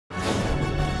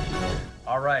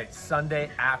All right, Sunday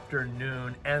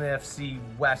afternoon, NFC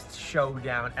West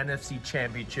showdown, NFC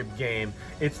Championship game.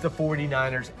 It's the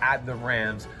 49ers at the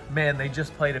Rams. Man, they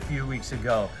just played a few weeks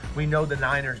ago. We know the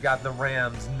Niners got the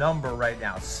Rams number right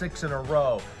now, 6 in a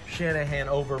row. Shanahan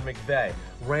over McVay.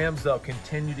 Rams, though,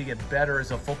 continue to get better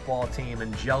as a football team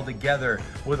and gel together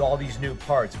with all these new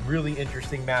parts. Really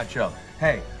interesting matchup.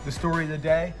 Hey, the story of the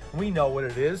day, we know what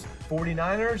it is.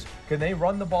 49ers, can they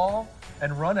run the ball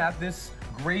and run at this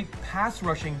great pass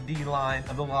rushing D-line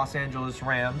of the Los Angeles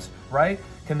Rams, right?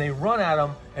 Can they run at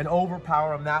them and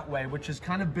overpower them that way, which has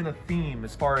kind of been a theme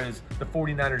as far as the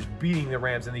 49ers beating the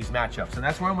Rams in these matchups. And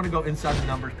that's where I'm going to go inside the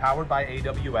numbers, powered by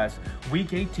AWS.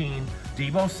 Week 18,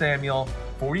 Deebo Samuel,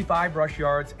 45 rush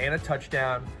yards and a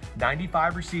touchdown,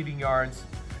 95 receiving yards,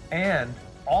 and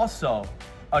also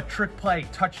a trick play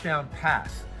touchdown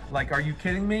pass. Like, are you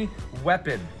kidding me?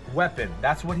 Weapon.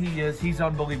 That's what he is. He's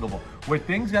unbelievable. Where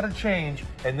things got to change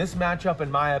in this matchup, in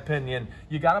my opinion,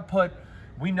 you got to put,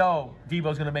 we know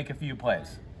Deebo's going to make a few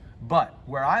plays. But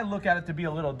where I look at it to be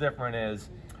a little different is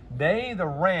the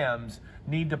Rams,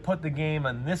 need to put the game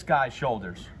on this guy's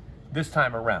shoulders this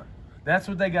time around. That's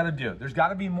what they got to do. There's got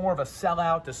to be more of a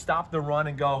sellout to stop the run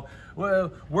and go,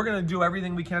 well, we're going to do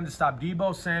everything we can to stop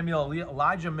Deebo Samuel,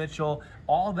 Elijah Mitchell,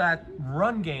 all that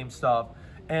run game stuff.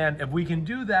 And if we can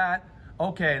do that,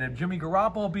 okay, and if Jimmy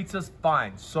Garoppolo beats us,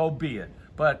 fine, so be it.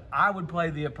 But I would play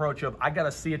the approach of, I got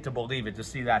to see it to believe it, to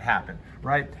see that happen,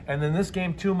 right? And then this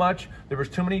game too much, there was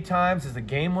too many times as the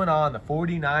game went on, the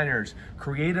 49ers,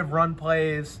 creative run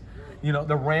plays, you know,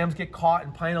 the Rams get caught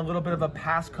in playing a little bit of a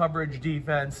pass coverage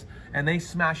defense, and they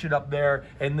smash it up there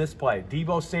in this play.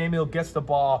 Deebo Samuel gets the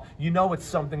ball. You know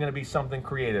it's going to be something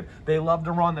creative. They love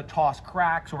to run the toss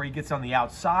cracks where he gets on the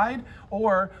outside,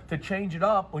 or to change it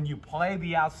up when you play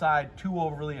the outside too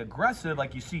overly aggressive,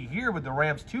 like you see here with the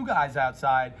Rams, 2 guys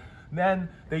outside. Then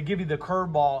they give you the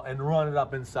curveball and run it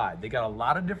up inside. They got a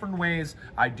lot of different ways.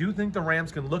 I do think the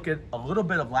Rams can look at a little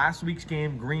bit of last week's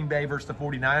game, Green Bay versus the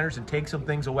 49ers, and take some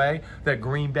things away that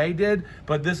Green Bay did,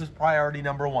 but this is priority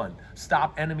number 1.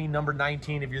 Stop enemy number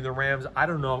 19 if you're the Rams. I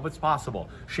don't know if it's possible.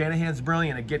 Shanahan's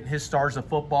brilliant at getting his stars of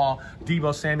football.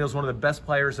 Deebo Samuel's one of the best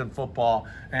players in football,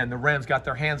 and the Rams got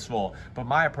their hands full. But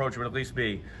my approach would at least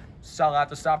be sell out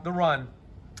to stop the run,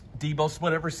 Deebo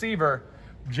split at receiver,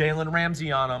 Jalen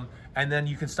Ramsey on him, and then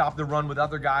you can stop the run with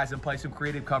other guys and play some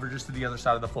creative coverages to the other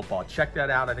side of the football. Check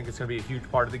that out. I think it's going to be a huge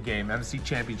part of the game. NFC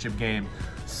Championship game,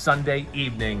 Sunday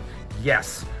evening.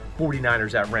 Yes,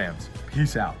 49ers at Rams.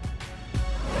 Peace out.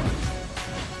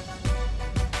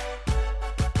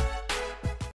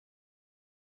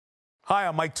 Hi,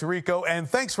 I'm Mike Tirico, and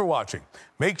thanks for watching.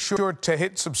 Make sure to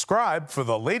hit subscribe for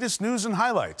the latest news and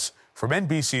highlights from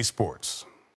NBC Sports.